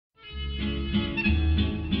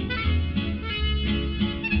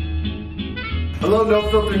Hello, No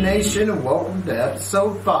Filter Nation, and welcome to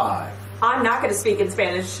episode 5. I'm not going to speak in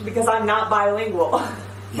Spanish because I'm not bilingual.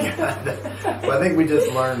 Yeah, well, I think we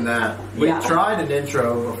just learned that. We tried an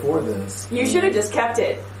intro before this. You should have just kept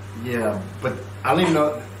it. Yeah, but I don't even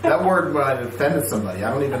know. That word might have offended somebody.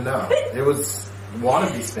 I don't even know. It was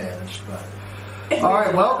wannabe Spanish, but... All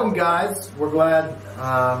right, welcome, guys. We're glad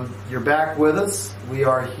you're back with us. We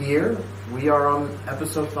are here. We are on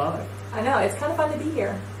episode 5. I know, it's kind of fun to be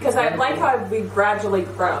here. Because I like how we've gradually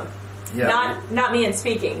grown. Yeah. Not me in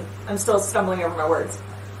speaking. I'm still stumbling over my words.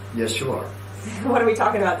 Yes, you are. What are we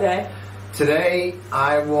talking about today? Today,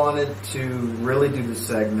 I wanted to really do this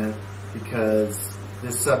segment because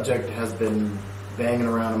this subject has been banging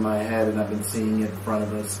around in my head and I've been seeing it in front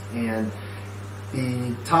of us. And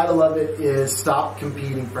the title of it is Stop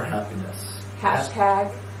Competing for Happiness.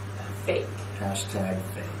 Hashtag fake. Hashtag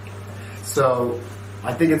fake. So,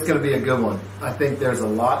 I think it's going to be a good one. I think there's a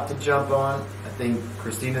lot to jump on. I think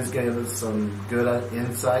Christina's gave us some good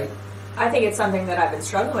insight. I think it's something that I've been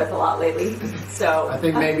struggling with a lot lately. So I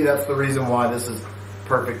think maybe that's the reason why this is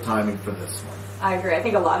perfect timing for this one. I agree. I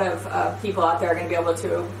think a lot of people out there are going to be able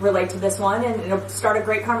to relate to this one, and it'll start a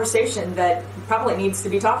great conversation that probably needs to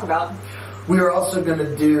be talked about. We are also going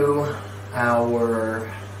to do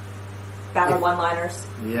our... Battle one-liners.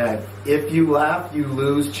 Yeah. If you laugh, you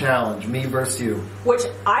lose challenge. Me versus you. Which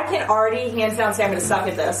I can already hands down say I'm going to suck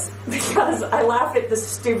at this because I laugh at the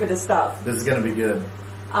stupidest stuff. This is going to be good.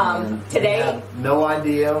 Today... We have no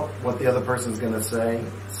idea what the other person's going to say,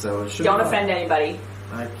 so it should Don't offend anybody.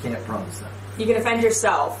 I can't promise that. You can offend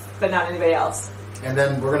yourself, but not anybody else. And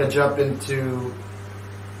then we're going to jump into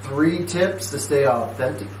 3 tips to stay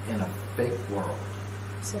authentic in a fake world.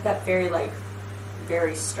 So that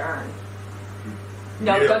very stern.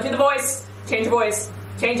 No, Don't do the voice. Change your voice.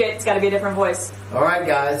 Change it. It's got to be a different voice. All right,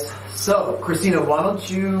 guys. So, Christina, why don't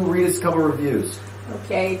you read us a couple reviews?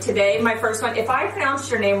 Okay, today my first one. If I pronounced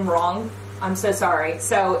your name wrong, I'm so sorry.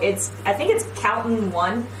 So I think it's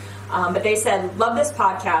Countin1. But they said, love this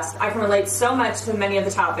podcast. I can relate so much to many of the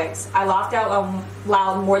topics. I laughed out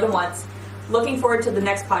loud more than once. Looking forward to the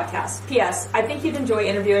next podcast. P.S. I think you'd enjoy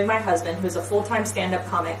interviewing my husband, who's a full-time stand-up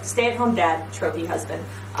comic, stay-at-home dad, trophy husband.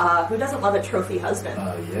 Who doesn't love a trophy husband?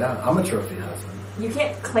 Yeah, I'm a trophy husband. You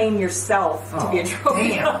can't claim yourself to be a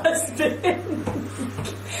trophy husband.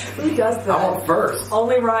 Who does that? I want first.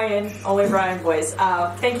 Only Ryan boys.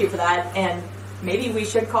 Thank you for that, and maybe we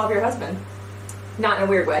should call your husband. Not in a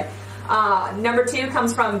weird way. Number 2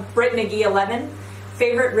 comes from Britt McGee 11.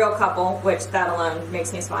 Favorite real couple, which that alone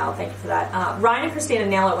makes me smile. Thank you for that. Ryan and Christina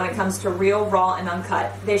nail it when it comes to real, raw, and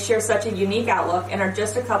uncut. They share such a unique outlook and are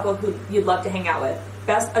just a couple who you'd love to hang out with.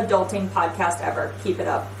 Best adulting podcast ever. Keep it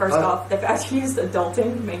up. First off, the fact you used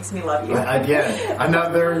adulting makes me love you. Again,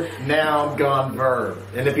 another noun gone verb.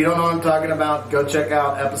 And if you don't know what I'm talking about, go check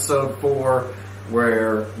out episode 4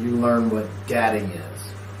 where you learn what dadding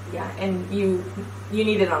is. Yeah, and you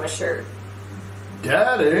need it on a shirt.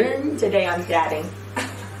 Dadding? Today I'm dadding.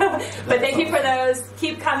 But thank you for those.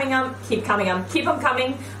 Keep them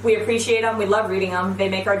coming. We appreciate them. We love reading them. They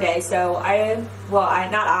make our day. So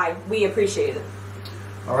we appreciate it.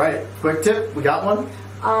 All right, quick tip. We got one?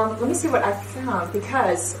 Let me see what I found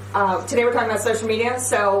because today we're talking about social media.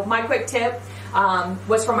 So my quick tip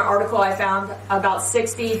was from an article I found about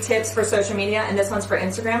 60 tips for social media, and this one's for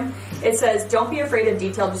Instagram. It says, don't be afraid of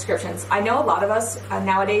detailed descriptions. I know a lot of us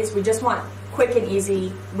nowadays, we just want quick and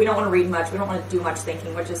easy. We don't want to read much. We don't want to do much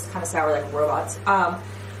thinking, which is kind of sour like robots.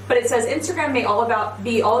 But it says Instagram may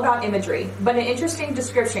be all about imagery, but an interesting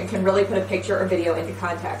description can really put a picture or video into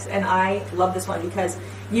context. And I love this one because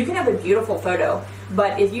you can have a beautiful photo,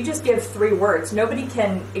 but if you just give 3 words, nobody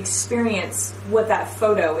can experience what that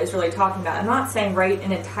photo is really talking about. I'm not saying write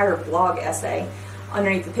an entire blog essay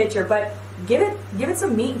underneath the picture, but give it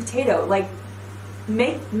some meat and potato. Like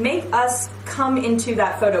make us come into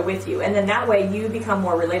that photo with you, and then that way you become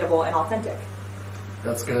more relatable and authentic.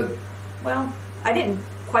 That's good. Well, I didn't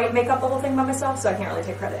quite make up the whole thing by myself, so I can't really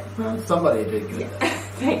take credit. Well, somebody did good. Yeah.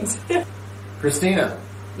 Thanks. Christina.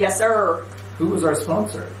 Yes, sir. Who was our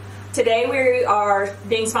sponsor? Today we are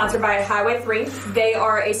being sponsored by Highway 3. They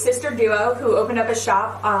are a sister duo who opened up a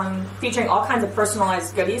shop featuring all kinds of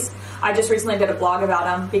personalized goodies. I just recently did a blog about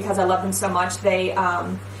them because I love them so much. They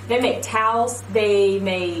make towels. They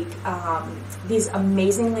make these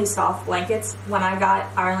amazingly soft blankets. When I got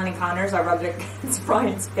Ireland and Connors, I rubbed it against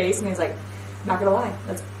Brian's face, and he was like, not gonna lie,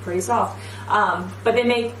 that's pretty soft. But they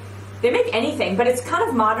make They make anything, but it's kind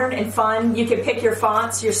of modern and fun. You can pick your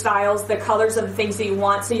fonts, your styles, the colors of the things that you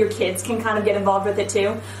want, so your kids can kind of get involved with it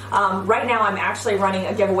too. Right now, I'm actually running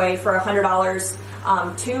a giveaway for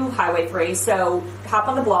 $100 to Highway 3. So hop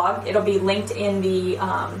on the blog. It'll be linked in the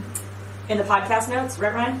podcast notes,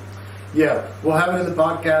 right, Ryan? Yeah, we'll have it in the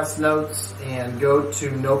podcast notes, and go to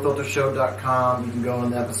nofiltershow.com. You can go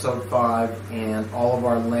on episode 5, and all of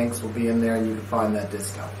our links will be in there, and you can find that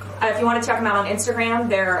discount code. If you want to check them out on Instagram,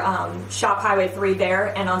 they're Shop Highway 3 there,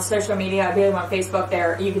 and on social media, I believe on Facebook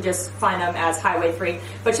there, you can just find them as Highway 3.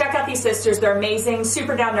 But check out these sisters. They're amazing,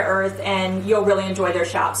 super down to earth, and you'll really enjoy their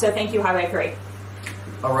shop. So thank you, Highway 3.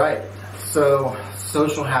 All right, so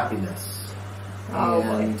social happiness. Oh,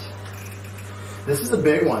 and this is a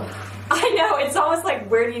big one. I know, it's almost like,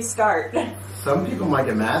 where do you start? Some people might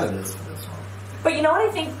get mad at us for this one. But you know what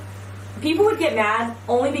I think? People would get mad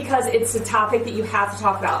only because it's a topic that you have to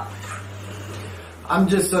talk about. I'm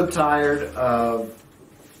just so tired of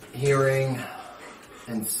hearing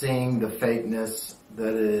and seeing the fakeness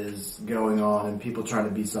that is going on and people trying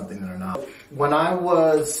to be something that they're not. When I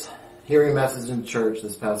was hearing a message in church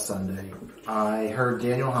this past Sunday, I heard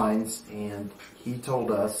Daniel Hines, and he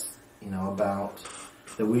told us, about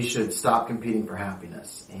that we should stop competing for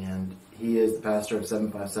happiness. And he is the pastor of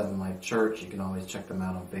 757 Life Church. You can always check them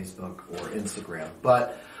out on Facebook or Instagram.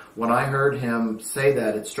 But when I heard him say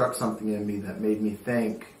that, it struck something in me that made me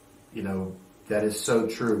think, that is so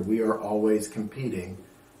true. We are always competing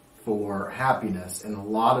for happiness, and a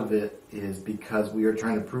lot of it is because we are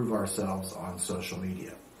trying to prove ourselves on social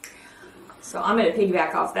media. So I'm going to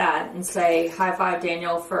piggyback off that and say high five,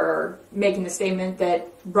 Daniel, for making the statement that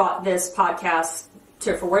brought this podcast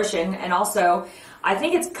to fruition. And also, I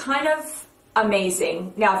think it's kind of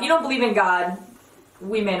amazing. Now, if you don't believe in God,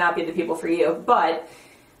 we may not be the people for you, but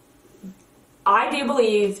I do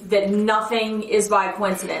believe that nothing is by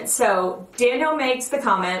coincidence. So Daniel makes the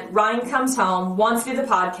comment, Ryan comes home, wants to do the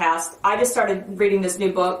podcast. I just started reading this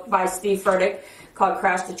new book by Steve Furtick called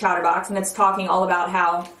Crash the Chatterbox, and it's talking all about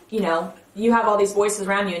how, you have all these voices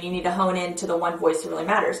around you and you need to hone in to the one voice that really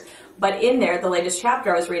matters. But in there, the latest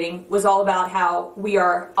chapter I was reading was all about how we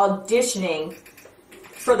are auditioning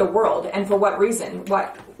for the world, and for what reason?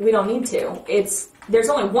 What we don't need to. There's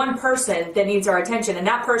only one person that needs our attention, and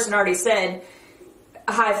that person already said,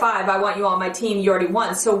 high five, I want you on my team, you already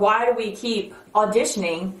won. So why do we keep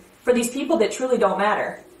auditioning for these people that truly don't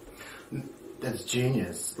matter? That's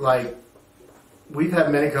genius. We've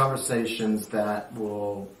had many conversations that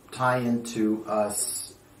will tie into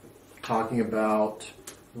us talking about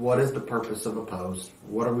what is the purpose of a post,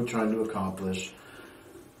 what are we trying to accomplish,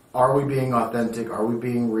 are we being authentic, are we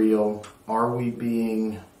being real, are we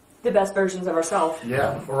being the best versions of ourselves?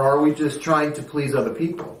 Yeah, or are we just trying to please other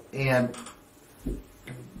people? And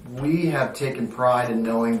we have taken pride in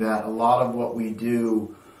knowing that a lot of what we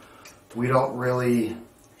do, we don't really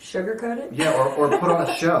sugarcoat it? Yeah, or put on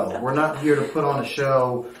a show. We're not here to put on a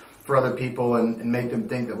show for other people and make them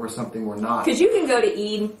think that we're something we're not. Because you can go to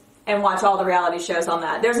E! and watch all the reality shows on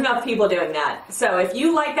that. There's enough people doing that. So if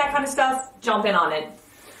you like that kind of stuff, jump in on it.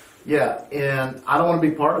 Yeah, and I don't want to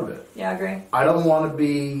be part of it. Yeah, I agree. I don't want to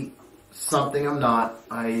be something I'm not.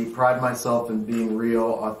 I pride myself in being real,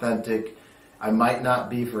 authentic. I might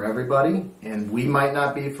not be for everybody, and we might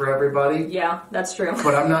not be for everybody. Yeah, that's true.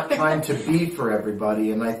 But I'm not trying to be for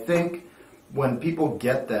everybody, and I think when people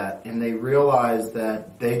get that and they realize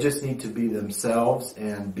that they just need to be themselves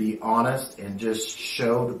and be honest and just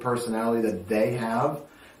show the personality that they have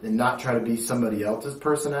and not try to be somebody else's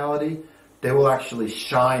personality, they will actually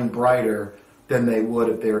shine brighter than they would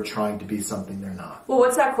if they were trying to be something they're not. Well,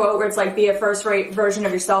 what's that quote where it's like, be a first-rate version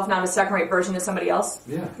of yourself, not a second-rate version of somebody else?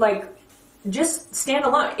 Yeah. Just stand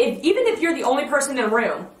alone. Even if you're the only person in the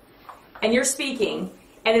room and you're speaking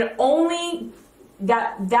and it only,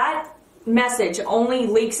 that message only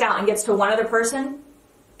leaks out and gets to one other person,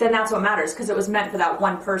 then that's what matters, because it was meant for that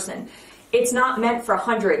one person. It's not meant for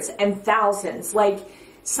hundreds and thousands.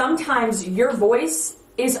 Sometimes your voice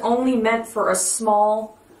is only meant for a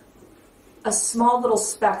small little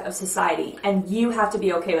speck of society, and you have to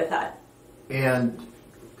be okay with that. And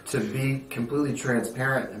to be completely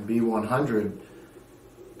transparent and be 100,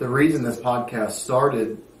 the reason this podcast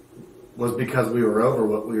started was because we were over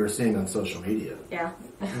what we were seeing on social media. Yeah.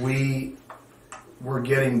 We were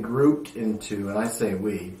getting grouped into, and I say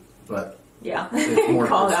we, but yeah, it's more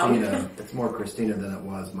Christina. It's more Christina than it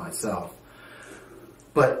was myself.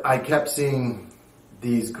 But I kept seeing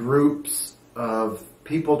these groups of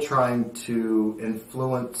people trying to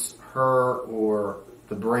influence her or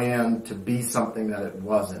the brand to be something that it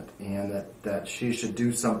wasn't, and that she should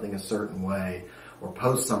do something a certain way, or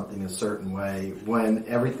post something a certain way when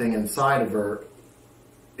everything inside of her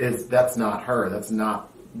that's not her. That's not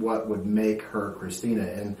what would make her Christina.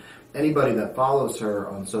 And anybody that follows her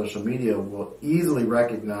on social media will easily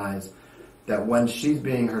recognize that when she's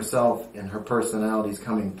being herself and her personality's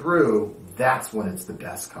coming through, that's when it's the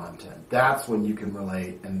best content. That's when you can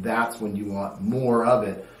relate, and that's when you want more of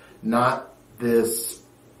it. Not this,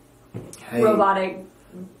 hey, robotic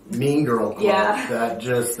mean girl club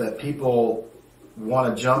that people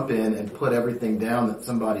want to jump in and put everything down that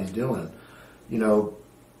somebody's doing. You know,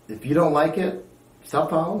 if you don't like it, stop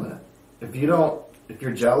following it. If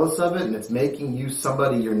you're jealous of it and it's making you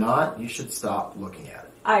somebody you're not, you should stop looking at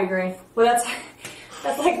it. I agree. Well,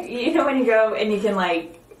 that's like, you know, when you go and you can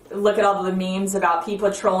like look at all the memes about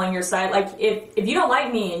people trolling your site. Like, if you don't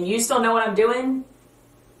like me and you still know what I'm doing,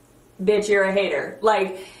 bitch, you're a hater.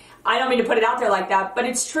 Like, I don't mean to put it out there like that, but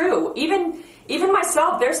it's true. Even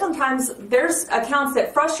myself, there's accounts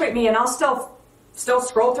that frustrate me, and I'll still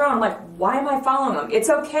scroll through and I'm like, why am I following them? It's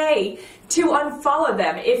okay to unfollow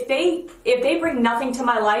them. If they bring nothing to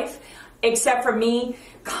my life except for me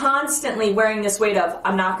constantly wearing this weight of,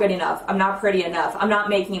 I'm not good enough, I'm not pretty enough, I'm not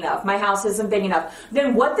making enough, my house isn't big enough,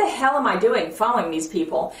 then what the hell am I doing following these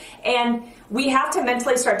people? And we have to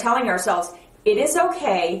mentally start telling ourselves, it is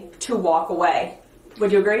okay to walk away.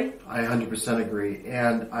 Would you agree? I 100% agree.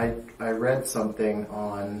 And I read something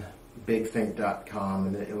on bigthink.com,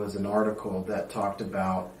 and it was an article that talked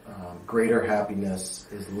about greater happiness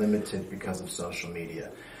is limited because of social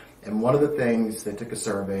media. And one of the things, they took a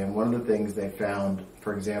survey, and one of the things they found,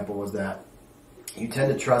 for example, was that you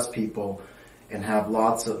tend to trust people and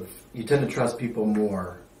you tend to trust people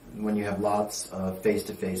more when you have lots of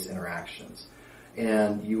face-to-face interactions.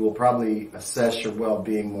 And you will probably assess your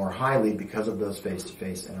well-being more highly because of those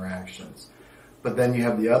face-to-face interactions. But then you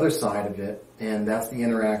have the other side of it, and that's the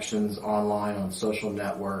interactions online on social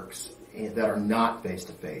networks that are not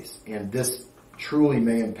face-to-face. And this truly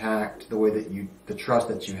may impact the way that the trust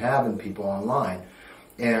that you have in people online.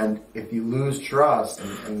 And if you lose trust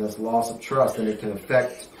and this loss of trust, then it can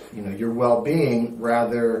affect, you know, your well-being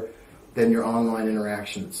rather than your online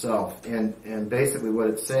interaction itself. And basically what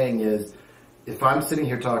it's saying is, if I'm sitting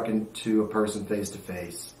here talking to a person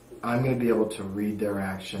face-to-face, I'm going to be able to read their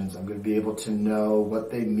actions. I'm going to be able to know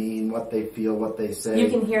what they mean, what they feel, what they say. You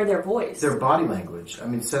can hear their voice. Their body language. I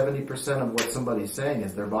mean, 70% of what somebody's saying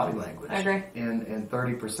is their body language. I agree. And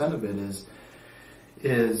 30% of it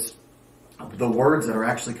is the words that are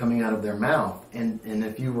actually coming out of their mouth. And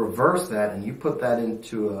if you reverse that and you put that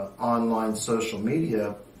into online social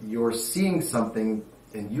media, you're seeing something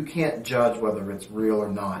and you can't judge whether it's real or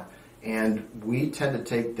not. And we tend to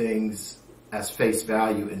take things as face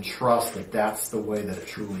value and trust that that's the way that it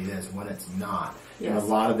truly is when it's not. Yes. And a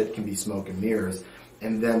lot of it can be smoke and mirrors.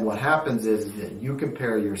 And then what happens is that you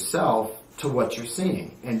compare yourself to what you're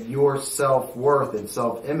seeing. And your self-worth and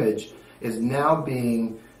self-image is now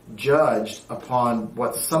being judged upon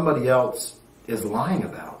what somebody else is lying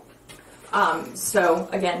about. So,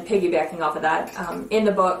 again, piggybacking off of that, in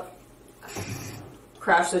the book,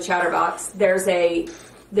 Crash the Chatterbox, there's an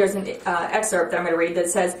excerpt that I'm going to read that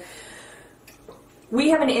says, we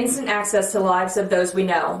have an instant access to the lives of those we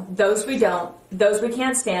know, those we don't, those we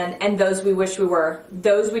can't stand, and those we wish we were,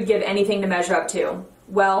 those we'd give anything to measure up to.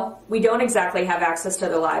 Well, we don't exactly have access to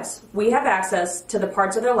their lives. We have access to the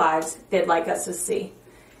parts of their lives they'd like us to see.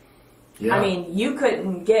 Yeah. I mean, you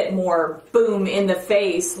couldn't get more boom in the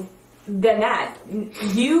face than that.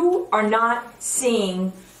 You are not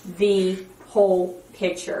seeing the whole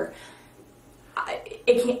picture. I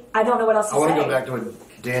don't know what else to say. I want to go back to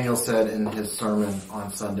what Daniel said in his sermon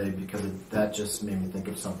on Sunday, because that just made me think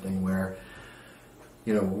of something where,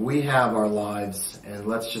 you know, we have our lives, and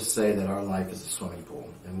let's just say that our life is a swimming pool,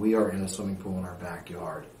 and we are in a swimming pool in our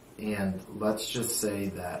backyard. And let's just say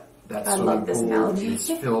that swimming pool is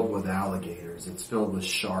filled with alligators. It's filled with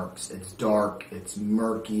sharks. It's dark. It's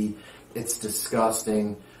murky. It's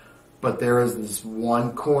disgusting. But there is this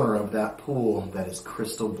one corner of that pool that is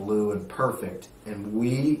crystal blue and perfect. And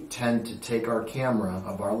we tend to take our camera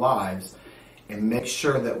of our lives and make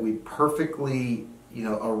sure that we perfectly, you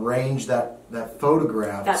know, arrange that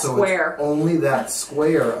photograph. That so square. It's only that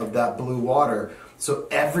square of that blue water. So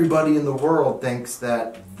everybody in the world thinks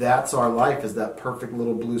that that's our life, is that perfect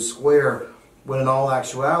little blue square, when in all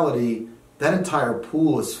actuality, that entire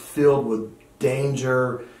pool is filled with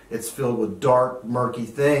danger. It's filled with dark, murky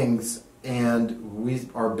things, and we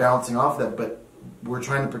are bouncing off that, but we're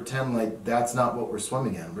trying to pretend like that's not what we're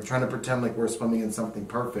swimming in. We're trying to pretend like we're swimming in something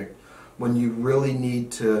perfect, when you really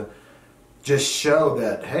need to just show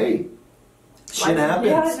that, hey, Shit happens.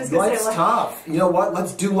 Yeah, I was just gonna Life's say, tough. You know what?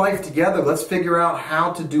 Let's do life together. Let's figure out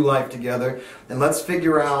how to do life together, and let's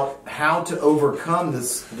figure out how to overcome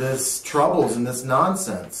this troubles and this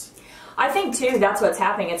nonsense. I think too that's what's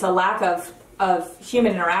happening. It's a lack of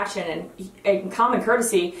human interaction and common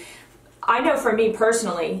courtesy. I know for me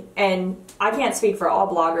personally, and I can't speak for all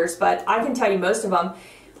bloggers, but I can tell you most of them,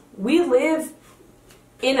 we live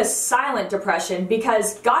in a silent depression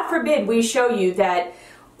because God forbid we show you that,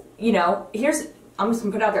 you know, I'm just going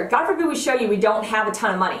to put it out there, God forbid we show you we don't have a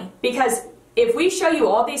ton of money. Because if we show you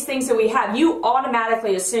all these things that we have, you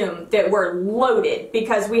automatically assume that we're loaded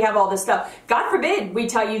because we have all this stuff. God forbid we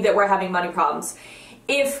tell you that we're having money problems.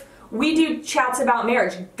 If we do chats about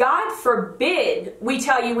marriage, God forbid we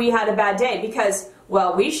tell you we had a bad day because,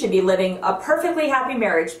 well, we should be living a perfectly happy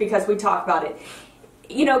marriage because we talk about it.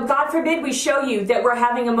 You know, God forbid we show you that we're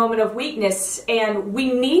having a moment of weakness and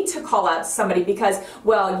we need to call out somebody because,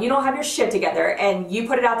 well, you don't have your shit together and you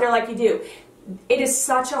put it out there like you do. It is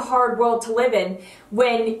such a hard world to live in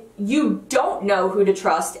when you don't know who to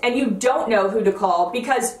trust and you don't know who to call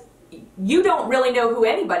because you don't really know who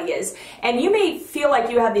anybody is. And you may feel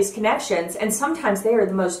like you have these connections and sometimes they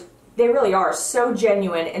really are so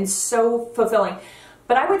genuine and so fulfilling.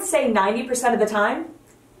 But I would say 90% of the time,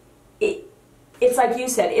 it's like you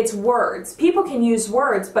said, it's words. People can use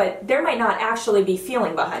words, but there might not actually be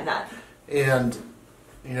feeling behind that. And,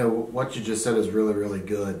 you know, what you just said is really, really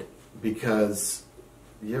good because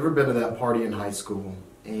you ever been to that party in high school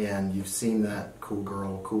and you've seen that cool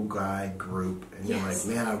girl, cool guy group and you're like,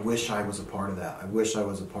 man, I wish I was a part of that. I wish I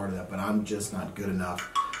was a part of that, but I'm just not good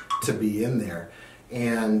enough to be in there.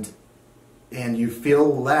 And you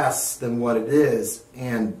feel less than what it is.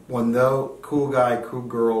 And when those cool guy, cool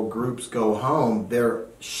girl groups go home, they're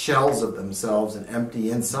shells of themselves and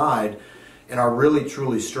empty inside and are really,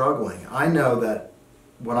 truly struggling. I know that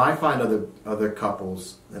when I find other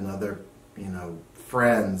couples and other, you know,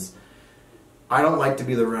 friends, I don't like to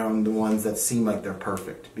be around the ones that seem like they're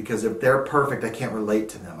perfect. Because if they're perfect, I can't relate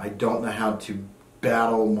to them. I don't know how to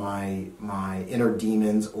battle my inner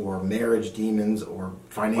demons or marriage demons or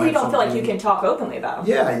financial Well, you don't feel like demons. you can talk openly about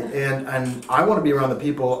them. Yeah, and I want to be around the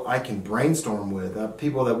people I can brainstorm with,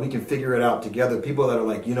 people that we can figure it out together, people that are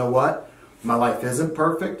like, you know what, my life isn't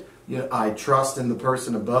perfect. You know, I trust in the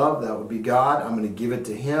person above, that would be God. I'm going to give it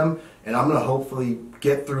to Him, and I'm going to hopefully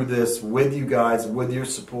get through this with you guys, with your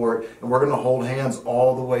support, and we're going to hold hands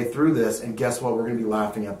all the way through this, and guess what, we're going to be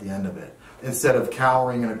laughing at the end of it. Instead of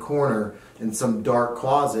cowering in a corner in some dark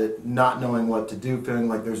closet, not knowing what to do, feeling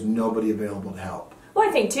like there's nobody available to help. Well,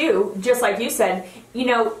 I think too, just like you said, you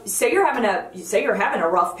know, say you're having a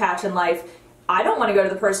rough patch in life. I don't want to go to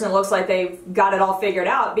the person that looks like they've got it all figured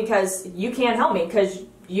out because you can't help me because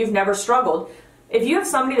you've never struggled. If you have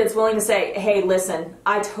somebody that's willing to say, hey, listen,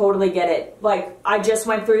 I totally get it. Like, I just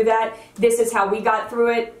went through that. This is how we got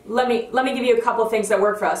through it. Let me give you a couple of things that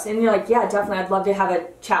work for us. And you're like, yeah, definitely. I'd love to have a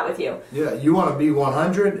chat with you. Yeah, you want to be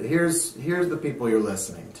 100? Here's the people you're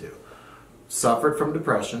listening to. Suffered from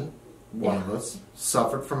depression, one of us.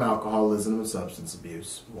 Suffered from alcoholism and substance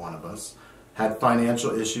abuse, one of us. Had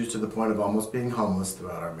financial issues to the point of almost being homeless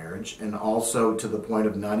throughout our marriage. And also to the point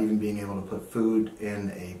of not even being able to put food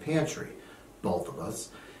in a pantry. Both of us.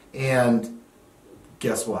 And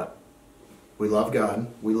guess what? We love God.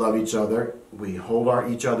 We love each other. We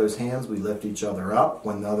hold each other's hands. We lift each other up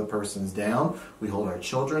when the other person's down. We hold our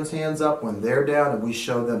children's hands up when they're down, and we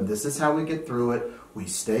show them this is how we get through it. We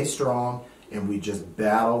stay strong, and we just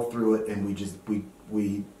battle through it, and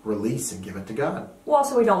we release and give it to God. Well,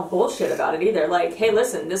 also we don't bullshit about it either. Like, hey,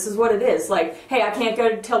 listen, this is what it is. Like, hey, I can't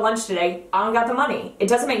go till lunch today. I don't got the money. It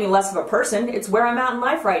doesn't make me less of a person. It's where I'm at in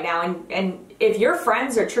life right now. And if your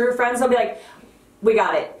friends are true friends, they'll be like, we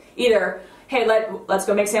got it. Either, hey, let's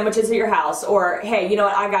go make sandwiches at your house, or hey, you know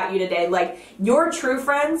what, I got you today. Like, your true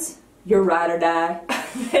friends, you're ride or die.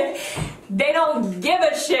 They don't give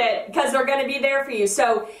a shit because they're going to be there for you.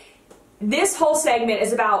 So this whole segment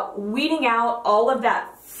is about weeding out all of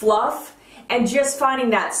that fluff and just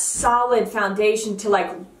finding that solid foundation to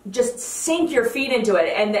like just sink your feet into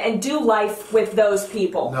it and do life with those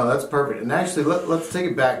people. No, that's perfect. And actually, let's take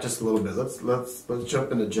it back just a little bit. Let's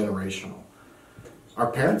jump into generational.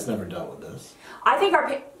 Our parents never dealt with this. I think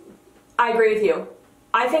I agree with you.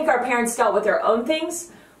 I think our parents dealt with their own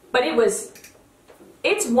things, but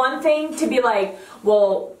it's one thing to be like,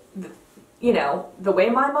 well, you know, the way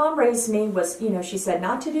my mom raised me was, you know, she said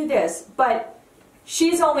not to do this, but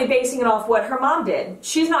she's only basing it off what her mom did.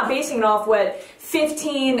 She's not basing it off what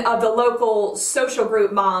 15 of the local social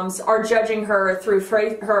group moms are judging her through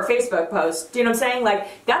her Facebook posts. Do you know what I'm saying? Like,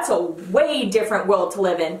 that's a way different world to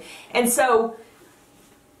live in. And so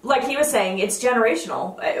like he was saying, it's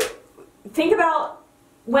generational. Think about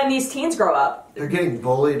when these teens grow up. They're getting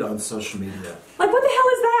bullied on social media. Like, what the hell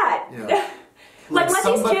is that? Yeah. Like, let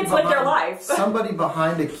these kids live their life. Somebody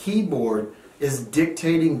behind a keyboard is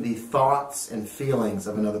dictating the thoughts and feelings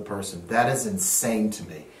of another person. That is insane to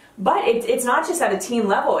me. But it's not just at a teen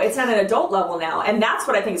level, it's at an adult level now. And that's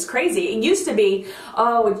what I think is crazy. It used to be,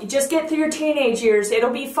 oh, just get through your teenage years,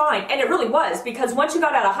 it'll be fine. And it really was, because once you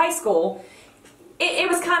got out of high school, it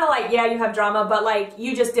was kind of like, yeah, you have drama, but like,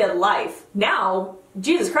 you just did life. Now,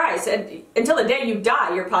 Jesus Christ, until the day you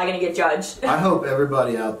die, you're probably going to get judged. I hope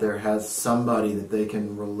everybody out there has somebody that they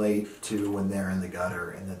can relate to when they're in the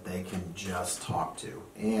gutter and that they can just talk to.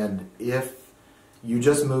 And if you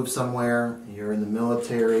just moved somewhere, you're in the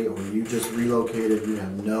military, or you just relocated, you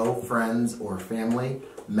have no friends or family,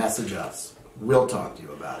 message us. We'll talk to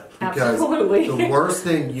you about it. Because Absolutely. The worst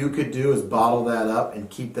thing you could do is bottle that up and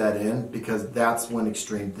keep that in, because that's when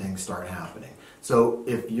extreme things start happening. So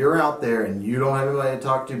if you're out there and you don't have anybody to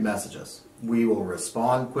talk to, message us. We will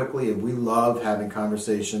respond quickly, and we love having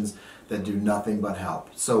conversations that do nothing but help.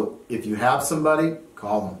 So if you have somebody,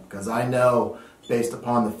 call them, because I know based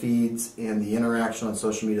upon the feeds and the interaction on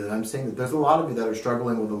social media that I'm seeing that there's a lot of you that are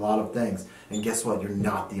struggling with a lot of things. And guess what? You're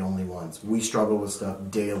not the only ones. We struggle with stuff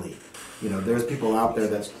daily. You know, there's people out there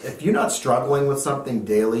that if you're not struggling with something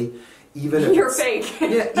daily, even if you're fake.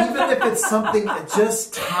 Yeah, even if it's something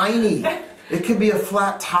just tiny. It could be a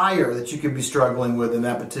flat tire that you could be struggling with in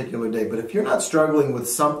that particular day. But if you're not struggling with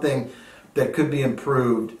something that could be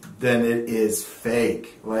improved, then it is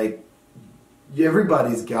fake. Like,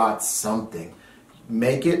 everybody's got something.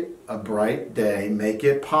 Make it a bright day. Make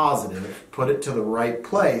it positive. Put it to the right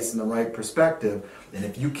place and the right perspective. And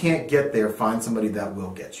if you can't get there, find somebody that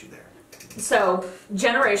will get you there. So,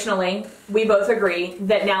 generationally, we both agree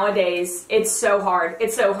that nowadays it's so hard.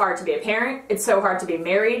 It's so hard to be a parent. It's so hard to be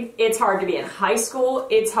married. It's hard to be in high school.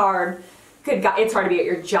 It's hard, good God, it's hard to be at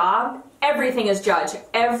your job. Everything is judged.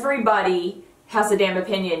 Everybody has a damn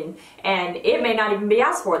opinion, and it may not even be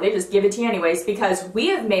asked for. They just give it to you anyways, because we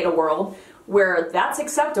have made a world where that's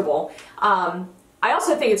acceptable. I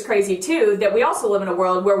also think it's crazy too that we also live in a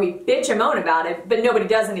world where we bitch and moan about it, but nobody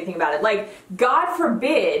does anything about it. Like, God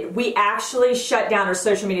forbid we actually shut down our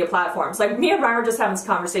social media platforms. Like, me and Ryan were just having this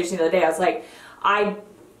conversation the other day. I was like, I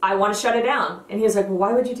want to shut it down. And he was like, well,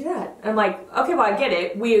 why would you do that? And I'm like, okay, well, I get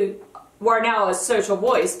it. We are now a social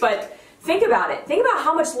voice, but think about it. Think about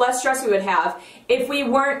how much less stress we would have if we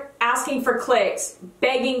weren't asking for clicks,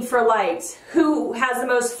 begging for likes, who has the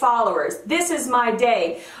most followers. This is my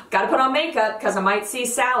day. Got to put on makeup because I might see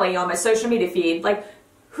Sally on my social media feed. Like,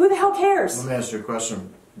 who the hell cares? Let me ask you a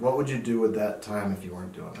question. What would you do with that time if you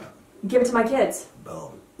weren't doing that? Give it to my kids.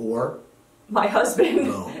 Boom. Or? My husband.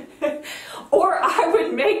 Boom. Or I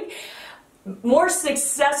would make more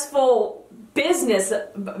successful business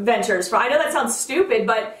ventures. I know that sounds stupid,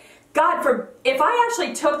 but God, if I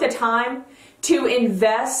actually took the time to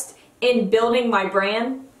invest in building my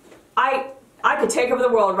brand, I could take over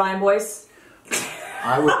the world, Ryan Boyce.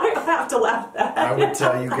 I have to laugh at that. I would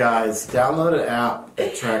tell you guys, download an app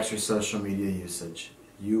that tracks your social media usage.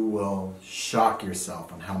 You will shock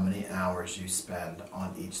yourself on how many hours you spend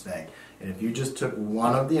on each thing. And if you just took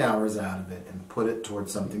one of the hours out of it and put it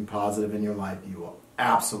towards something positive in your life, you will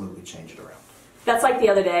absolutely change it around. That's like the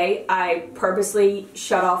other day, I purposely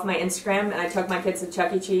shut off my Instagram and I took my kids to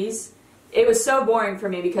Chuck E. Cheese. It was so boring for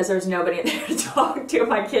me because there was nobody in there to talk to.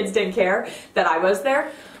 My kids didn't care that I was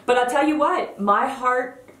there. But I'll tell you what, my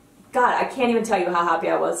heart, God, I can't even tell you how happy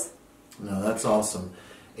I was. No, that's awesome.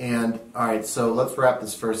 And, all right, so let's wrap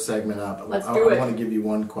this first segment up. Let's do it. I want to give you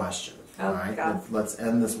one question. Oh, all right? God. Let's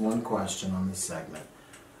end this one question on this segment.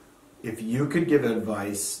 If you could give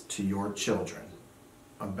advice to your children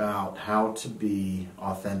about how to be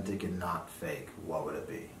authentic and not fake, what would it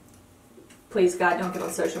be? Please, God, don't get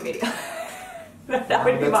on social media.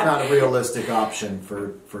 That's not a realistic option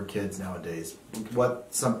for kids nowadays.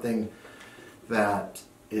 What's something that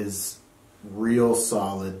is real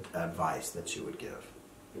solid advice that you would give?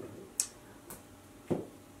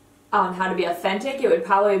 On how to be authentic, it would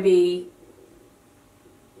probably be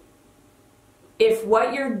if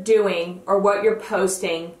what you're doing or what you're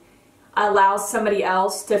posting allows somebody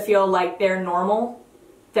else to feel like they're normal,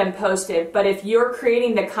 then post it. But if you're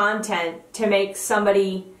creating the content to make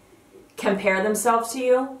somebody compare themselves to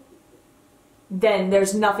you, then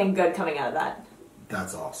there's nothing good coming out of that.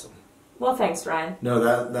 That's awesome. Well, thanks, Ryan.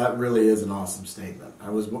 No, that really is an awesome statement. I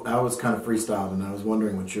was kind of freestyled, and I was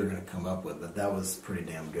wondering what you were going to come up with, but that was pretty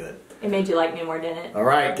damn good. It made you like me more, didn't it? All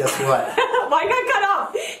right, guess what? Why got cut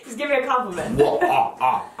off? Just give me a compliment. Well,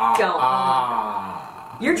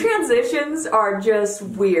 Don't. Your transitions are just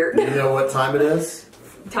weird. You know what time it is?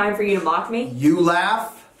 Time for you to mock me? You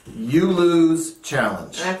laugh, you lose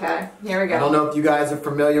challenge. Okay, here we go. I don't know if you guys are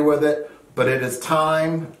familiar with it, but it is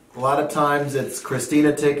time. A lot of times it's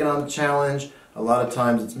Christina taking on the challenge. A lot of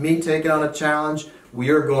times it's me taking on a challenge.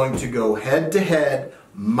 We are going to go head to head,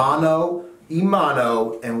 mano y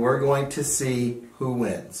mano, and we're going to see who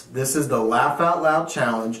wins. This is the Laugh Out Loud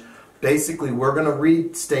Challenge. Basically, we're going to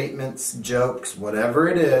read statements, jokes, whatever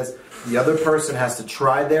it is. The other person has to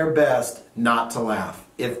try their best not to laugh.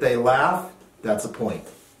 If they laugh, that's a point.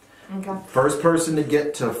 Okay. First person to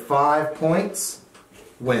get to 5 points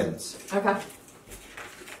wins. Okay.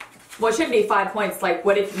 Well, it shouldn't be 5 points. Like,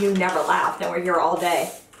 what if you never laugh? Then we're here all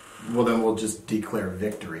day. Well, then we'll just declare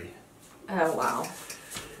victory. Oh, wow.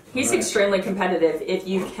 He's extremely competitive, if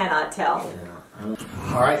you cannot tell. Yeah.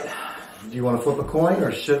 All right. Do you want to flip a coin,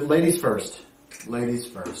 or should ladies first? Ladies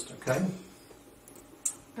first, okay?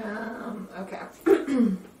 Okay.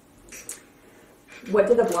 What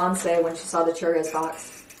did the blonde say when she saw the Cheerios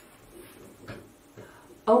box?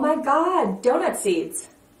 Oh my God, donut seeds.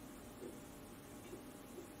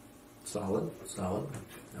 Solid, solid.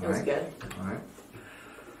 That was good. All right.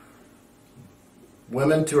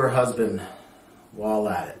 Women to her husband while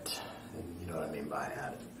at it. And you know what I mean by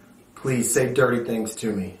at it. Please say dirty things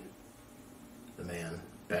to me. The man,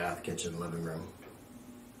 bath, kitchen, living room.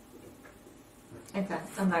 Okay,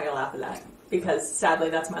 I'm not gonna laugh at that because sadly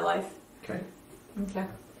that's my life. Okay. Okay.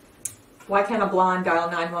 Why can't a blonde dial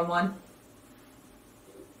 911?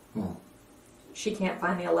 She can't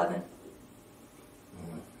find the 11.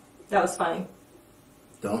 That was funny.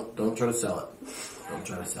 Don't try to sell it. Don't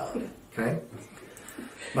try to sell it. Okay?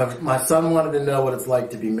 My son wanted to know what it's like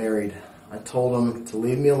to be married. I told him to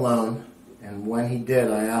leave me alone, and when he did,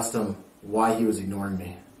 I asked him why he was ignoring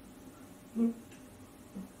me.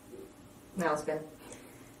 That was good.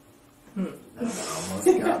 That almost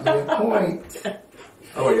got me a point.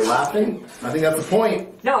 Oh, you're laughing? I think that's a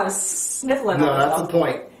point. No, I was sniffling. No, that's a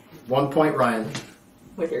point. 1 point, Ryan.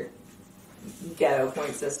 With your ghetto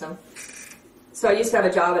point system. So I used to have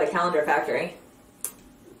a job at a calendar factory,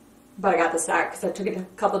 but I got the sack because I took a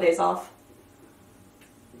couple of days off.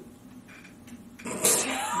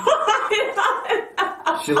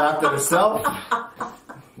 She laughed at herself.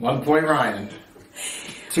 1 point, Ryan.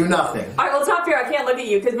 2-0. All right, well, it's not fair. I can't look at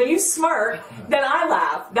you because when you smirk, then I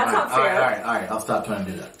laugh. That's not fair. All right. I'll stop trying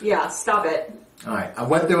to do that. Yeah, stop it. All right. I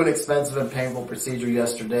went through an expensive and painful procedure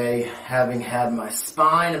yesterday, having had my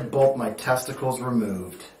spine and both my testicles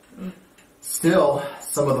removed. Still,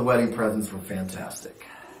 some of the wedding presents were fantastic.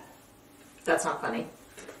 That's not funny.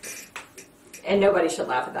 And nobody should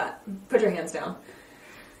laugh at that. Put your hands down.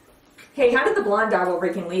 Hey, how did the blonde die while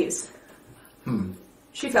raking leaves?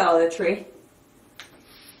 She fell out of the tree.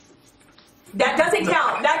 That doesn't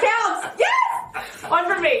count. That counts. Yes! 1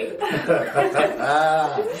 for me.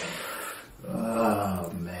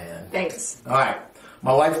 Oh, man. Thanks. All right.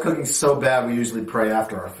 My wife's cooking so bad we usually pray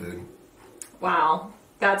after our food. Wow.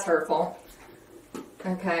 That's hurtful.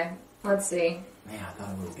 Okay. Let's see. Man, I thought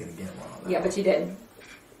I was going to get one on that. Yeah, but you didn't.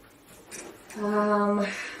 Trying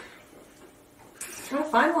to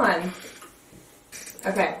find one.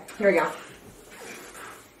 Okay. Here we go.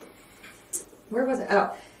 Where was it?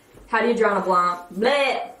 Oh. How do you drown a blonde?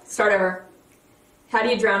 Bleh! Start over. How do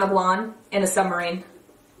you drown a blonde in a submarine?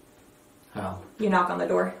 How? You knock on the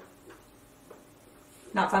door.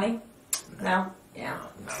 Not funny? No? Yeah.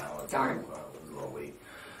 No, it's Darn. a little weak.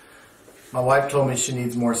 My wife told me she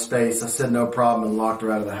needs more space. I said no problem and locked her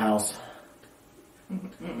out of the house.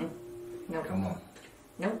 Nope. Come on.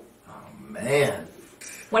 Nope. Oh, man.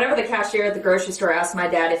 Whenever the cashier at the grocery store asks my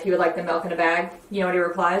dad if he would like the milk in a bag, you know what he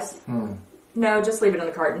replies? No, just leave it in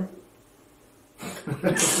the carton.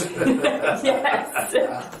 Yes.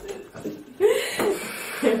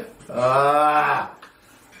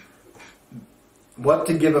 What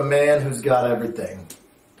to give a man who's got everything?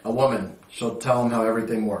 A woman. She'll tell him how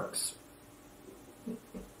everything works.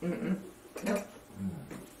 Nope.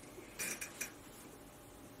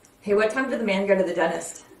 Hey, what time did the man go to the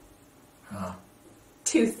dentist?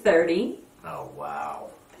 2:30. Oh, wow.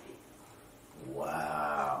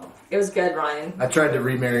 Wow. It was good, Ryan. I tried to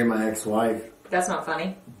remarry my ex-wife, That's not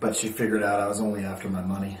funny. but she figured out I was only after my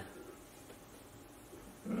money.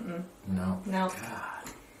 No. No. God.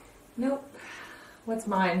 Nope. What's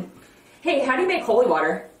mine? Hey, how do you make holy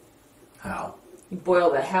water? How? You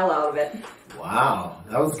boil the hell out of it. Wow.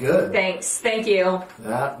 That was good. Thanks. Thank you.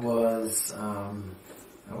 That was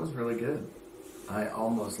really good. I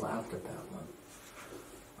almost laughed at that one.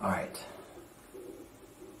 All right.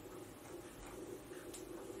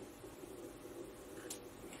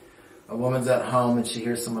 A woman's at home and she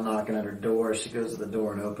hears someone knocking at her door. She goes to the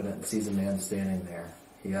door and opens it and sees a man standing there.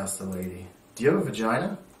 He asks the lady, "Do you have a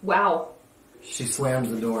vagina?" Wow. She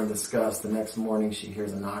slams the door in disgust. The next morning she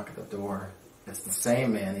hears a knock at the door. It's the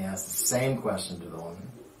same man. He asks the same question to the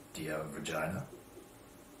woman. "Do you have a vagina?"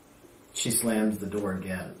 She slams the door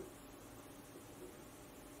again.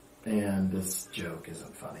 And this joke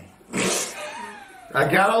isn't funny. I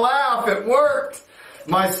gotta laugh. It worked.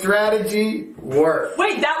 My strategy worked.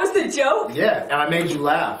 Wait, that was the joke? Yeah, and I made you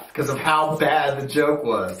laugh because of how bad the joke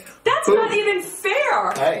was. That's Boom. not even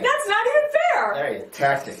fair. Hey. That's not even fair. Hey,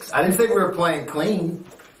 tactics. I didn't think we were playing clean.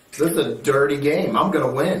 This is a dirty game. I'm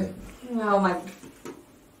gonna win. Oh my.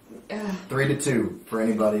 3-2 for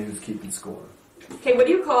anybody who's keeping score. Okay, what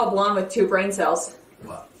do you call a blonde with 2 brain cells?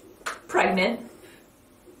 What? Pregnant.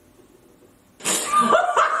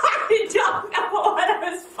 I don't know. That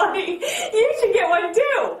was funny. You should get one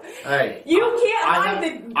too. Hey. You can't hide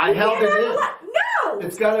the. I held it in. No.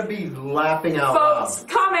 It's gotta be laughing out loud. Folks,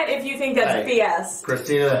 comment if you think that's BS.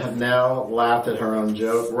 Christina has now laughed at her own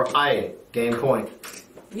joke. Game point.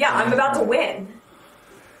 Yeah, I'm about to win.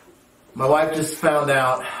 My wife just found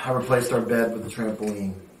out I replaced our bed with a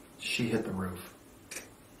trampoline. She hit the roof.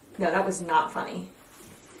 No, that was not funny.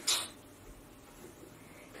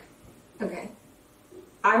 Okay.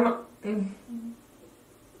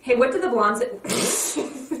 Hey, what did the blonde say?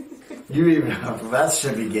 That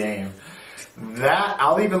should be game. That,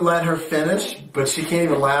 I'll even let her finish, but she can't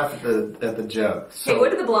even laugh at the joke. So, Hey,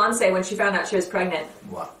 what did the blonde say when she found out she was pregnant?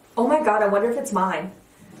 What? Oh my god, I wonder if it's mine.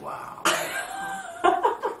 Wow.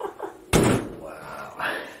 Wow.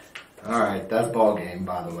 Alright, that's ball game,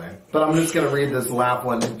 by the way. But I'm just going to read this laugh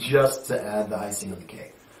one just to add the icing on the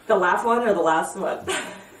cake. The last one or the last one?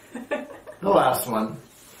 The last one.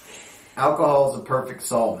 Alcohol is a perfect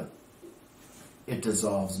solvent. It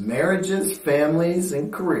dissolves marriages, families,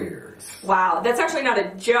 and careers. Wow, that's actually not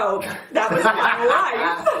a joke. That was my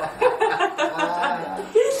life.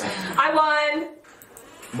 I won.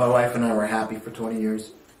 My wife and I were happy for 20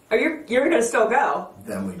 years. Oh, you're gonna still go?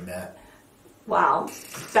 Then we met. Wow,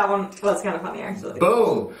 that one was kind of funny actually.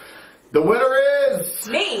 Boom! The winner is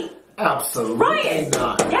Me. Absolutely Ryan.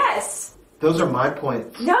 not. Yes. Those are my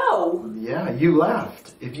points. No. Yeah, you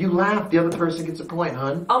laughed. If you laugh, the other person gets a point,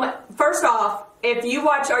 hon. Oh my! First off, if you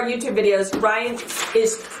watch our YouTube videos, Ryan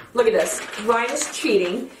is, look at this. Ryan is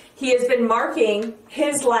cheating. He has been marking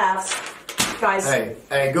his laughs. Guys.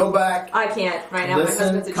 Hey, go back. I can't right now.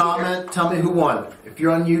 Listen, comment, tell me who won. If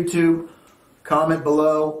you're on YouTube, comment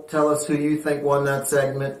below. Tell us who you think won that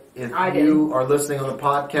segment. If you are listening on the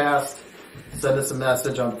podcast, send us a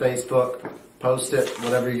message on Facebook. Post it,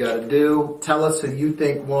 whatever you got to do. Tell us who you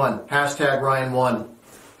think won. Hashtag Ryan won.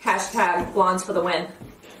 Hashtag blondes for the win.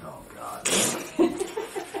 Oh, God.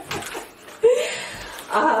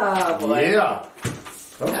 Oh, boy. Yeah.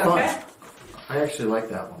 That was fun. Okay. I actually like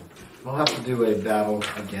that one. We'll have to do a battle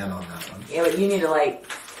again on that one. Yeah, but you need to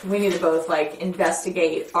we need to both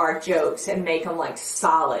investigate our jokes and make them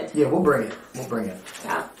solid. Yeah, we'll bring it. We'll bring it.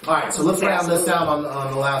 Yeah. All right, so let's round this out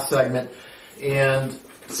on the last segment. And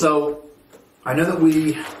so I know that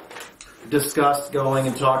we discussed going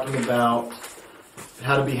and talking about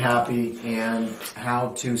how to be happy and how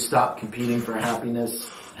to stop competing for happiness.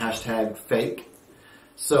 Hashtag fake.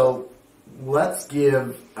 So let's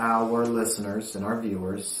give our listeners and our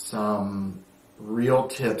viewers some real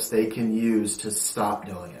tips they can use to stop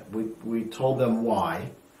doing it. We told them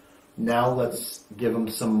why. Now let's give them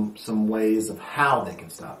some ways of how they can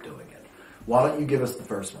stop doing it. Why don't you give us the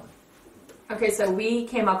first one? Okay, so we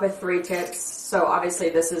came up with 3 tips. So obviously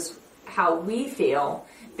this is how we feel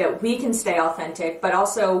that we can stay authentic, but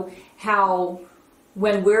also how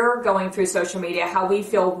when we're going through social media, how we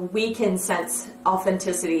feel we can sense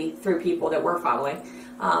authenticity through people that we're following.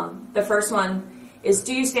 The first one is,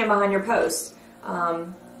 do you stand behind your posts?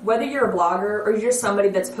 Whether you're a blogger or you're just somebody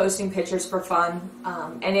that's posting pictures for fun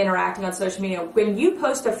and interacting on social media, when you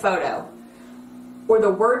post a photo or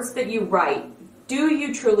the words that you write, do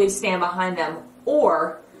you truly stand behind them,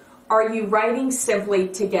 or are you writing simply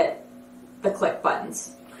to get the click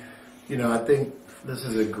buttons? You know, I think this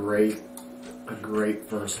is a great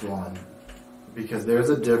first one, because there's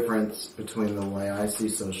a difference between the way I see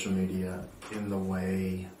social media and the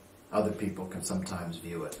way other people can sometimes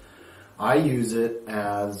view it. I use it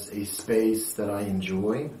as a space that I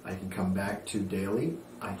enjoy. I can come back to daily.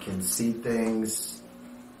 I can see things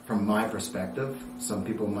from my perspective. Some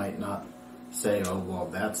people might not say, oh, well,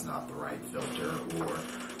 that's not the right filter, or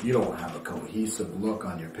you don't have a cohesive look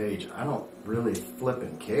on your page, I don't really flip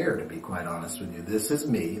and care, to be quite honest with you. This is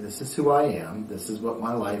me. This is who I am. This is what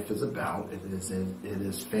my life is about. It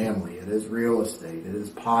is family. It is real estate. It is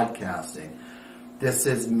podcasting. This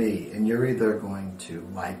is me. And you're either going to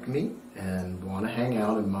like me and want to hang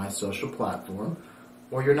out in my social platform,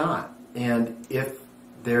 or you're not. And if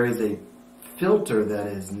there is a filter that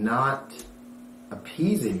is not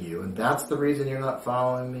appeasing you, and that's the reason you're not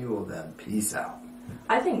following me, well then, peace out.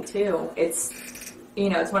 I think too, it's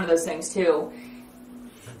one of those things too,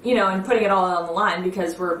 and putting it all on the line,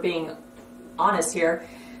 because we're being honest here.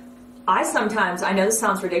 I know this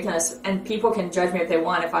sounds ridiculous, and people can judge me if they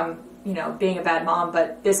want if I'm, being a bad mom,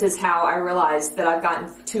 but this is how I realized that I've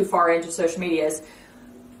gotten too far into social media. Is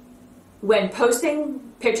when posting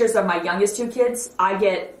pictures of my youngest two kids, I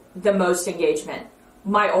get the most engagement.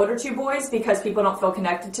 My older two boys, because people don't feel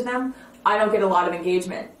connected to them, I don't get a lot of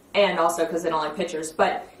engagement. And also because they don't like pictures.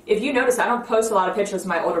 But if you notice, I don't post a lot of pictures of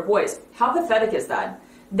my older boys. How pathetic is that?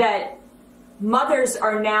 That mothers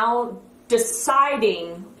are now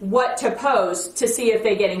deciding what to post to see if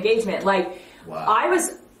they get engagement. Like, wow.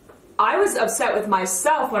 I was upset with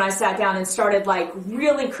myself when I sat down and started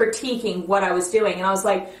really critiquing what I was doing. And I was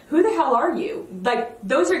like, who the hell are you?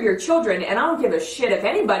 Those are your children, and I don't give a shit if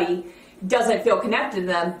anybody doesn't feel connected to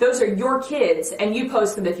them. Those are your kids, and you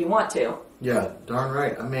post them if you want to. Yeah, darn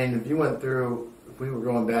right. I mean, if we were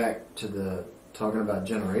going back to talking about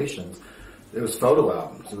generations, it was photo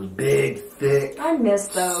albums. It was big, thick. I miss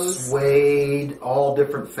those. Suede, all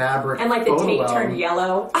different fabric. And the tape turned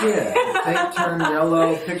yellow. Yeah, the tape turned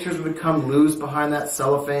yellow. Pictures would come loose behind that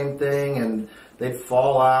cellophane thing, and they'd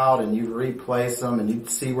fall out, and you'd replace them, and you'd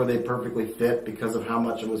see where they perfectly fit because of how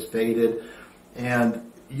much it was faded.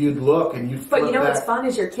 And you'd look, and you'd flip back. What's fun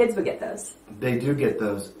is your kids would get those. They do get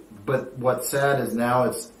those. But what's sad is now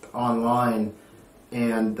it's online,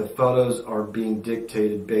 and the photos are being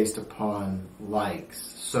dictated based upon likes.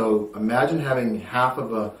 So imagine having half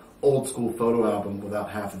of a old school photo album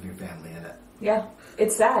without half of your family in it. Yeah,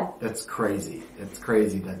 it's sad. That's crazy. It's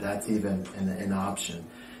crazy that that's even an option.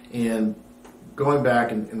 And going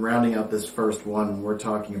back and rounding out this first one, we're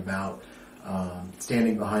talking about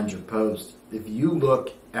standing behind your post. If you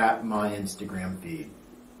look at my Instagram feed,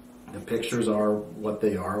 the pictures are what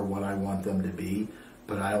they are, what I want them to be,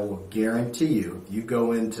 but I will guarantee you, if you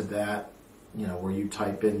go into that, where you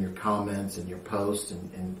type in your comments and your posts,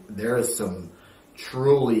 and there is some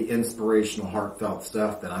truly inspirational, heartfelt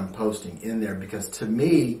stuff that I'm posting in there, because to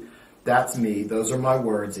me, that's me. Those are my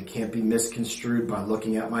words. It can't be misconstrued by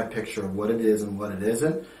looking at my picture of what it is and what it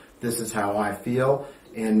isn't. This is how I feel.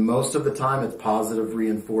 And most of the time it's positive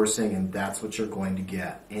reinforcing, and that's what you're going to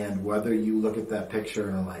get. And whether you look at that picture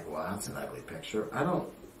and are like, well, that's an ugly picture, I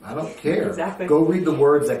don't care. Exactly. Go read the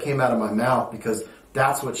words that came out of my mouth, because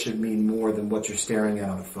that's what should mean more than what you're staring at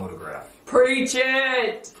on a photograph. Preach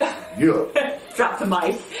it! Yeah. Drop the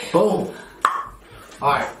mic. Boom.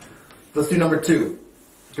 All right. Let's do number 2.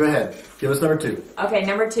 Go ahead. Give us number 2. Okay,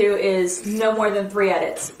 number 2 is no more than 3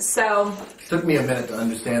 edits. So it took me a minute to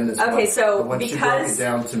understand this. Okay, but when she broke it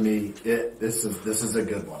down to me, this is a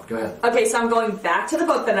good one. Go ahead. Okay, so I'm going back to the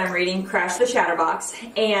book that I'm reading, Crash the Chatterbox,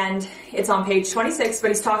 and it's on page 26.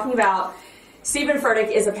 But he's talking about Stephen Furtick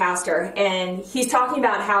is a pastor, and he's talking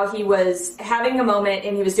about how he was having a moment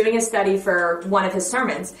and he was doing a study for one of his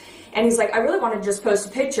sermons, and he's like, I really want to just post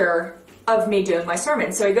a picture of me doing my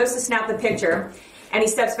sermon. So he goes to snap the picture. And he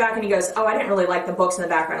steps back and he goes, oh, I didn't really like the books in the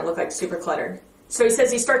background. It looked like super cluttered. So he says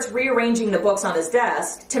he starts rearranging the books on his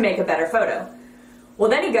desk to make a better photo. Well,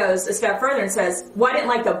 then he goes a step further and says, well, I didn't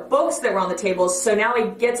like the books that were on the tables. So now he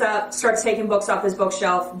gets up, starts taking books off his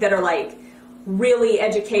bookshelf that are really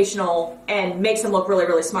educational and makes them look really,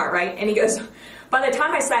 really smart, right? And he goes, by the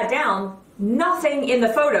time I sat down, nothing in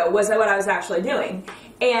the photo was what I was actually doing.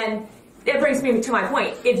 And it brings me to my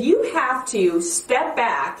point. If you have to step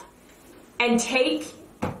back and take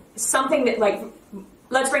something that,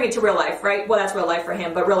 let's bring it to real life, right? Well, that's real life for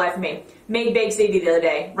him, but real life for me. Made baked ziti the other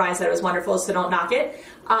day. Ryan said it was wonderful, so don't knock it.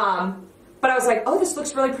 But I was like, oh, this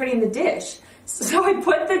looks really pretty in the dish. So I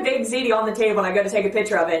put the baked ziti on the table and I go to take a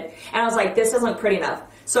picture of it. And I was like, this doesn't look pretty enough.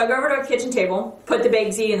 So I go over to a kitchen table, put the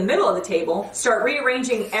baked ziti in the middle of the table, start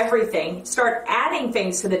rearranging everything, start adding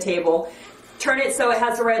things to the table, turn it so it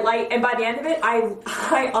has the right light. And by the end of it,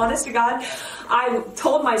 I honest to God, I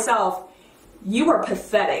told myself, you are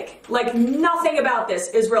pathetic. Nothing about this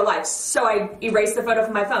is real life. So I erased the photo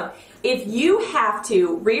from my phone. If you have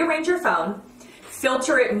to rearrange your phone,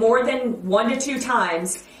 filter it more than 1 to 2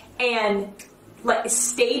 times, and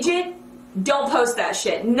stage it, don't post that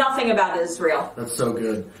shit. Nothing about it is real. That's so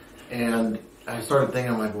good. And I started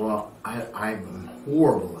thinking, I'm like, well, I'm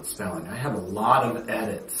horrible at spelling. I have a lot of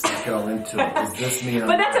edits that go into it. Does this mean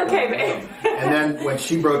But that's okay, babe. And then when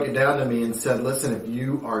she broke it down to me and said, listen, if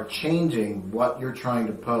you are changing what you're trying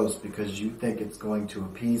to post because you think it's going to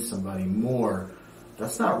appease somebody more,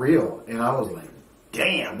 that's not real. And I was like,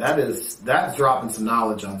 damn, that's dropping some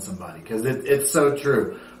knowledge on somebody, because it's so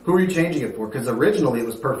true. Who are you changing it for? Because originally it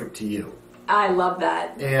was perfect to you. I love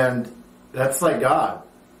that. And that's like God.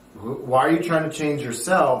 Why are you trying to change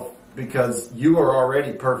yourself? Because you are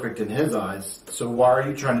already perfect in His eyes. So why are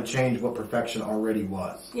you trying to change what perfection already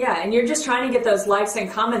was? Yeah, and you're just trying to get those likes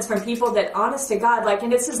and comments from people that, honest to God, like,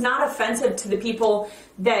 and this is not offensive to the people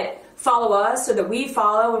that follow us or that we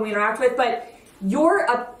follow and we interact with, but you're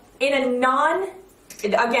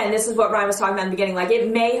again, this is what Ryan was talking about in the beginning, like,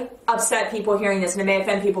 it may upset people hearing this and it may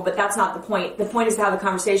offend people, but that's not the point. The point is to have a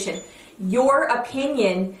conversation. Your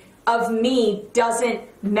opinion of me doesn't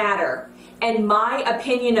matter, and my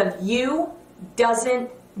opinion of you doesn't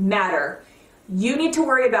matter. You need to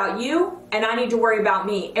worry about you, and I need to worry about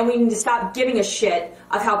me, and we need to stop giving a shit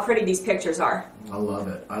of how pretty these pictures are. I love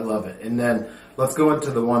it. I love it. And then let's go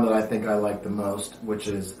into the one that I think I like the most, which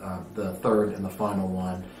is the third and the final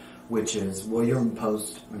one, which is, will your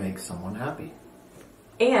post make someone happy?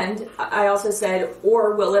 And I also said,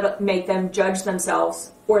 or will it make them judge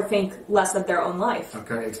themselves or think less of their own life?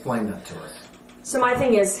 Okay, explain that to us. So my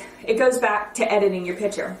thing is, it goes back to editing your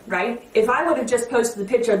picture, right? If I would have just posted the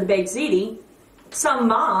picture of the baked ziti, some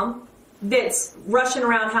mom that's rushing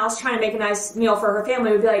around house trying to make a nice meal for her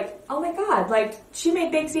family would be like, oh my God, like, she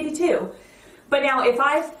made baked ziti too. But now if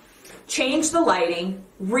I've changed the lighting,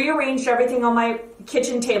 rearranged everything on my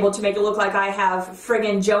kitchen table to make it look like I have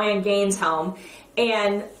friggin' Joanne Gaines home,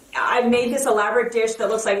 and I've made this elaborate dish that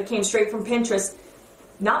looks like it came straight from Pinterest,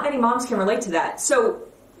 not many moms can relate to that. So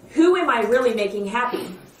who am I really making happy?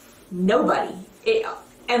 Nobody.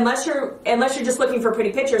 Unless you're just looking for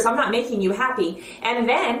pretty pictures, I'm not making you happy. And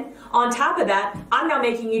then, on top of that, I'm not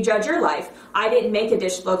making you judge your life. I didn't make a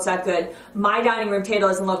dish that looks that good. My dining room table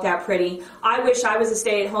doesn't look that pretty. I wish I was a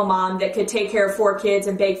stay-at-home mom that could take care of 4 kids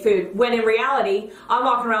and bake food. When in reality, I'm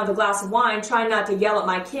walking around with a glass of wine, trying not to yell at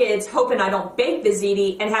my kids, hoping I don't bake the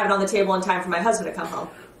ziti and have it on the table in time for my husband to come home.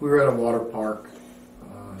 We were at a water park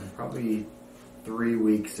probably 3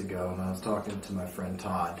 weeks ago, and I was talking to my friend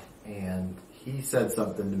Todd, and he said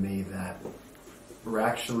something to me that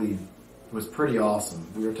actually was pretty awesome.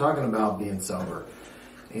 We were talking about being sober,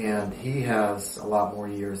 and he has a lot more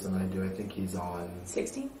years than I do. I think he's on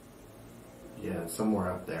 16? Yeah,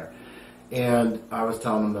 somewhere up there. And I was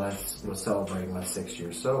telling him that I was celebrating my 6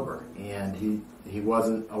 years sober, and he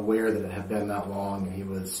wasn't aware that it had been that long, and he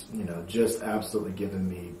was, just absolutely giving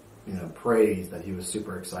me, praise, that he was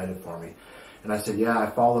super excited for me. And I said, yeah, I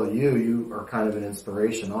follow you. You are kind of an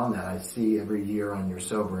inspiration on that. I see every year on your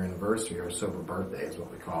sober anniversary, or sober birthday is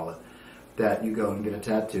what we call it, that you go and get a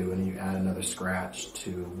tattoo and you add another scratch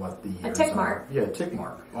to what the years are. A tick mark. Yeah, a tick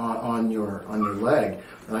mark on your leg.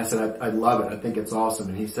 And I said, I love it. I think it's awesome.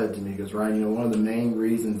 And he said to me, he goes, Ryan, one of the main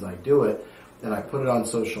reasons I do it and I put it on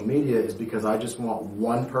social media is because I just want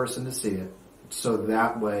one person to see it, so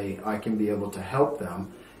that way I can be able to help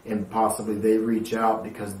them, and possibly they reach out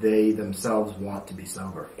because they themselves want to be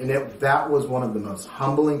sober. And that was one of the most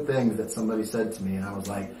humbling things that somebody said to me, and I was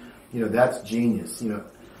like, that's genius.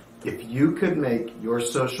 If you could make your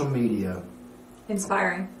social media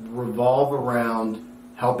inspiring, revolve around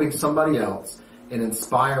helping somebody else and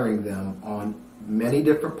inspiring them on many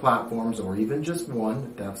different platforms, or even just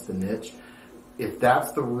one, if that's the niche, if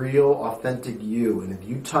that's the real authentic you, and if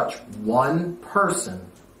you touch one person,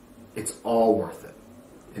 it's all worth it.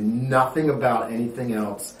 And nothing about anything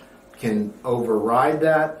else can override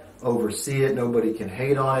that, oversee it. Nobody can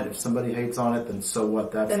hate on it. If somebody hates on it, then so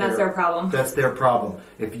what? That's their problem. That's their problem.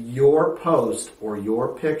 If your post or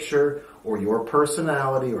your picture or your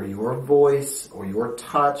personality or your voice or your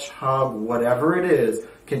touch, hug, whatever it is,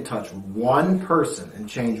 can touch one person and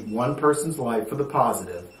change one person's life for the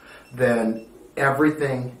positive, then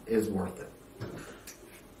everything is worth it.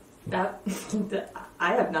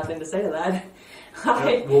 I have nothing to say to that.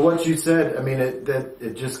 Well, what you said,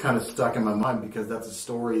 it just kind of stuck in my mind, because that's a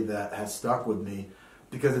story that has stuck with me,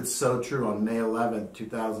 because it's so true. On May 11th,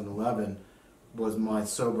 2011 was my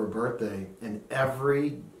sober birthday, and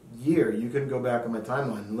every year, you can go back on my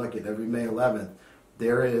timeline and look at every May 11th,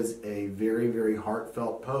 there is a very, very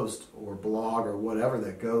heartfelt post or blog or whatever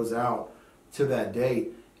that goes out to that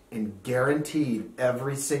date, and guaranteed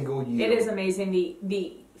every single year. It is amazing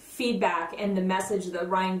the feedback and the message that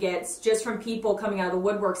Ryan gets just from people coming out of the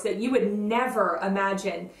woodworks that you would never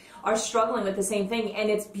imagine are struggling with the same thing. And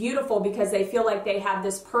it's beautiful because they feel like they have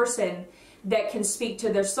this person that can speak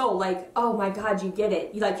to their soul. Like, oh my God, you get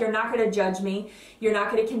it. Like, you're not going to judge me. You're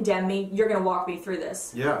not going to condemn me. You're going to walk me through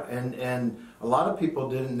this. Yeah, and a lot of people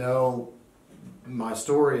didn't know my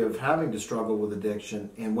story of having to struggle with addiction,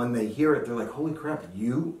 and when they hear it, they're like, holy crap,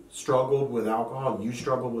 you struggled with alcohol, you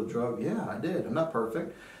struggled with drugs. Yeah, I did. I'm not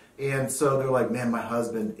perfect. And so they're like, man, my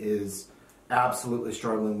husband is absolutely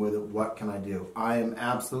struggling with it. What can I do? I am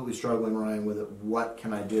absolutely struggling, Ryan, with it. What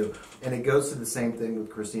can I do? And it goes to the same thing with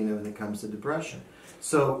Christina when it comes to depression.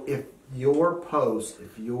 So if your post,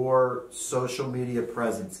 if your social media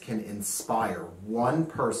presence can inspire one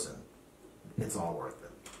person, it's all worth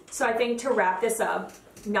it. So I think to wrap this up,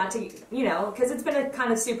 not to, because it's been a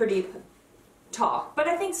kind of super deep talk, but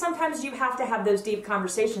I think sometimes you have to have those deep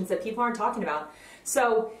conversations that people aren't talking about.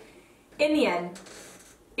 So in the end,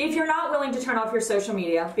 if you're not willing to turn off your social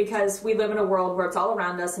media, because we live in a world where it's all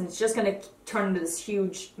around us and it's just going to turn into this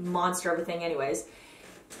huge monster of a thing anyways,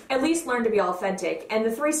 at least learn to be authentic. And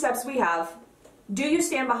the 3 steps we have: do you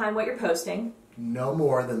stand behind what you're posting? No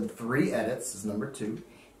more than 3 edits is number 2.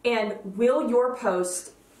 And will your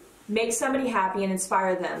post make somebody happy and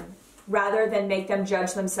inspire them, rather than make them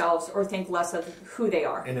judge themselves or think less of who they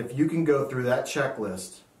are? And if you can go through that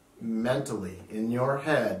checklist mentally in your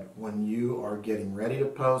head when you are getting ready to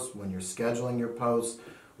post, when you're scheduling your post,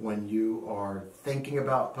 when you are thinking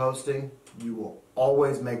about posting, you will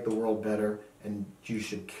always make the world better, and you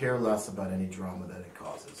should care less about any drama that it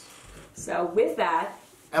causes. So with that,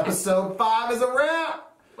 episode 5 is a wrap.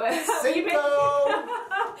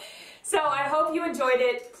 So I hope you enjoyed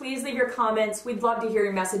it. Please leave your comments. We'd love to hear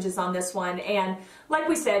your messages on this one. And like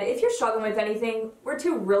we said, if you're struggling with anything, we're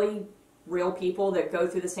 2 really real people that go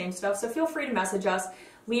through the same stuff. So feel free to message us.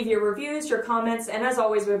 Leave your reviews, your comments. And as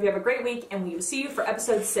always, we hope you have a great week. And we will see you for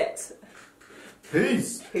episode 6.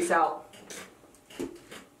 Peace. Peace out.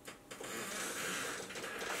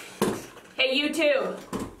 Hey, you too.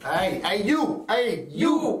 Hey,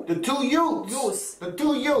 you, the 2 youths. The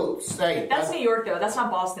 2 youths. Hey, that's New York, though. That's not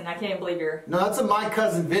Boston. I can't believe you're... No, that's a My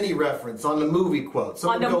Cousin Vinny reference on the movie quote.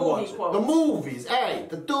 Someone on the go movie watch quote. The movies. Hey,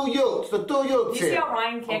 the 2 youths. The 2 youths. You see how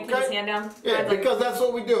Ryan can't keep his hand down? Yeah, because that's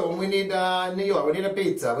what we do when we need New York. We need a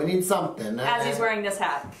pizza. We need something. As he's wearing this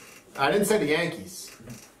hat. I didn't say the Yankees.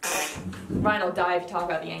 Ryan will die if you talk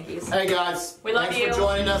about the Yankees. Hey, guys. We love you. Thanks for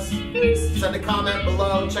joining us. Peace. Send a comment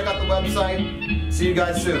below. Check out the website. See you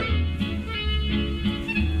guys soon.